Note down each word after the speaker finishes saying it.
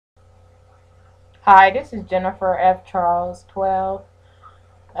Hi, this is Jennifer F. Charles 12.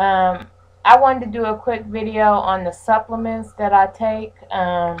 Um, I wanted to do a quick video on the supplements that I take.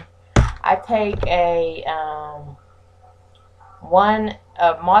 I take a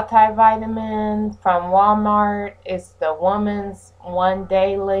multivitamin from Walmart. It's the Woman's One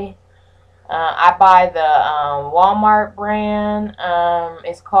Daily. I buy the Walmart brand.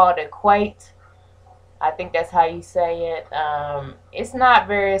 It's called Equate. I think that's how you say it. It's not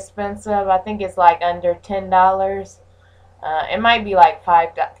very expensive. I think it's like under $10. It might be like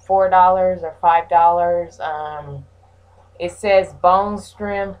 $4 or $5. It says bone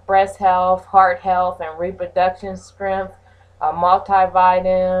strength, breast health, heart health, and reproduction strength. A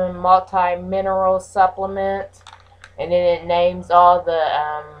multivitamin, multi-mineral supplement, and then it names all the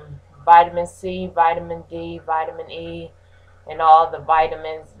vitamin C, vitamin D, vitamin E, and all the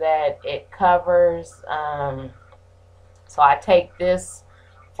vitamins that it covers. So I take this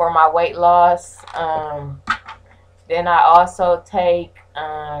for my weight loss. Then I also take,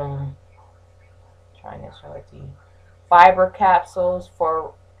 trying to show it to you, fiber capsules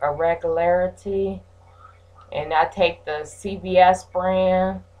for irregularity. And I take the CVS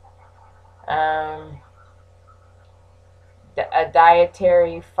brand, um, a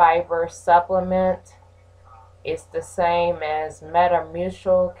dietary fiber supplement. It's the same as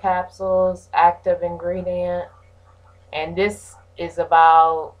Metamucil capsules, active ingredient. And this is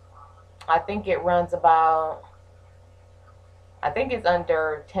about, I think it runs about, I think it's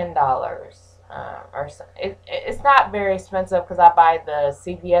under $10. Or so. It's not very expensive because I buy the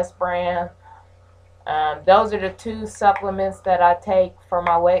CVS brand. Those are the two supplements that I take for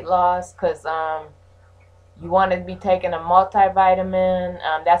my weight loss because you want to be taking a multivitamin.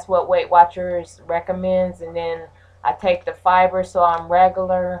 That's what Weight Watchers recommends. And then I take the fiber so I'm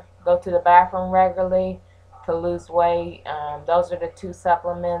regular, go to the bathroom regularly to lose weight. Those are the two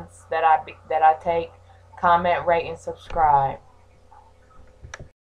supplements that I take. Comment, rate, and subscribe.